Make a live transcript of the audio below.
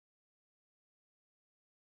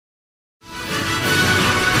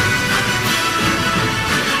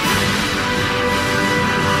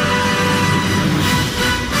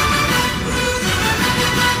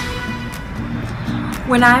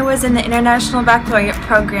When I was in the International Baccalaureate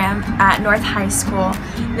program at North High School,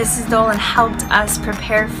 Mrs. Dolin helped us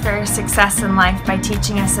prepare for success in life by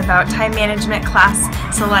teaching us about time management, class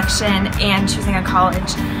selection, and choosing a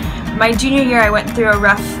college. My junior year, I went through a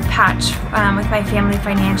rough patch with my family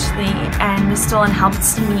financially, and Ms. Dolin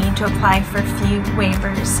helped me to apply for a few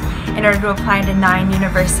waivers in order to apply to 9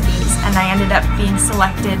 universities, and I ended up being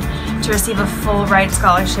selected to receive a full ride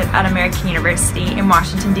scholarship at American University in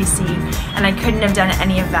Washington, D.C., and I couldn't have done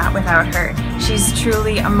any of that without her. She's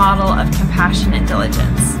truly a model of compassion and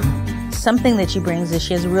diligence. Something that she brings is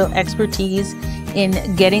she has real expertise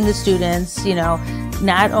in getting the students,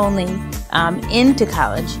 not only into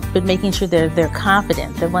college, but making sure they're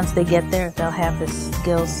confident that once they get there, they'll have the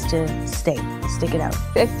skills to stick it out.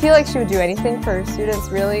 I feel like she would do anything for her students,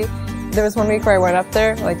 really. There was one week where I went up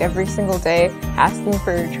there, like every single day, asking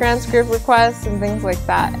for transcript requests and things like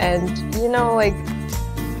that. And,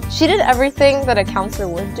 she did everything that a counselor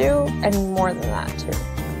would do, and more than that, too.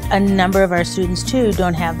 A number of our students, too,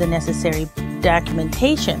 don't have the necessary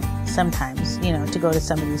documentation sometimes, to go to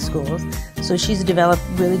some of these schools. So she's developed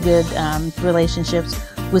really good relationships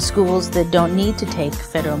with schools that don't need to take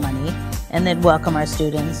federal money and that welcome our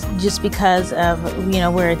students, just because of,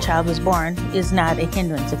 where a child was born is not a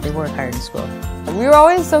hindrance if they work hard in school. We were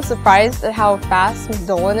always so surprised at how fast Ms.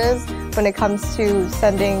 Dolin is when it comes to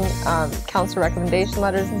sending counselor recommendation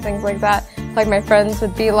letters and things like that. Like, my friends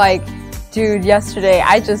would be like, dude, yesterday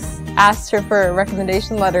I just asked her for a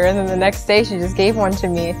recommendation letter, and then the next day she just gave one to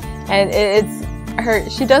me.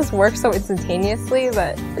 And she does work so instantaneously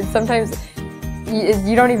that sometimes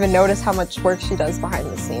you don't even notice how much work she does behind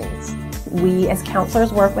the scenes. We as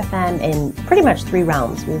counselors work with them in pretty much 3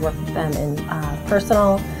 realms. We work with them in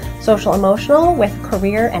personal, social, emotional, with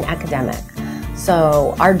career, and academic.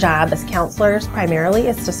 So our job as counselors primarily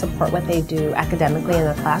is to support what they do academically in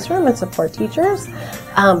the classroom and support teachers,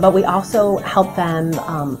 but we also help them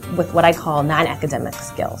with what I call non-academic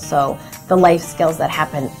skills. So the life skills that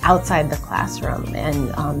happen outside the classroom,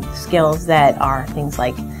 and skills that are things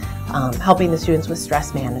like helping the students with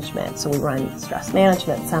stress management. So we run stress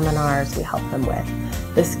management seminars. We help them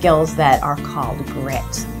with the skills that are called grit,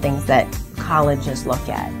 things that colleges look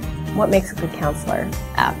at. What makes a good counselor?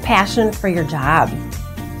 Passion for your job.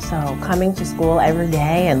 So coming to school every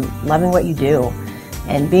day and loving what you do.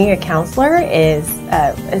 And being a counselor is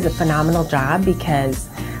a phenomenal job because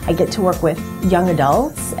I get to work with young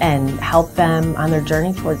adults and help them on their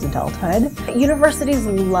journey towards adulthood. Universities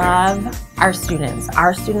love our students.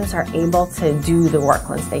 Our students are able to do the work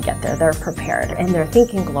once they get there. They're prepared and they're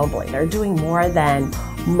thinking globally. They're doing more than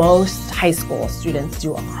most high school students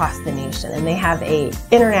do across the nation, and they have an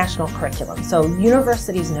international curriculum. So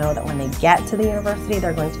universities know that when they get to the university,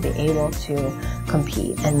 they're going to be able to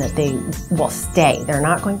compete and that they will stay. They're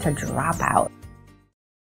not going to drop out.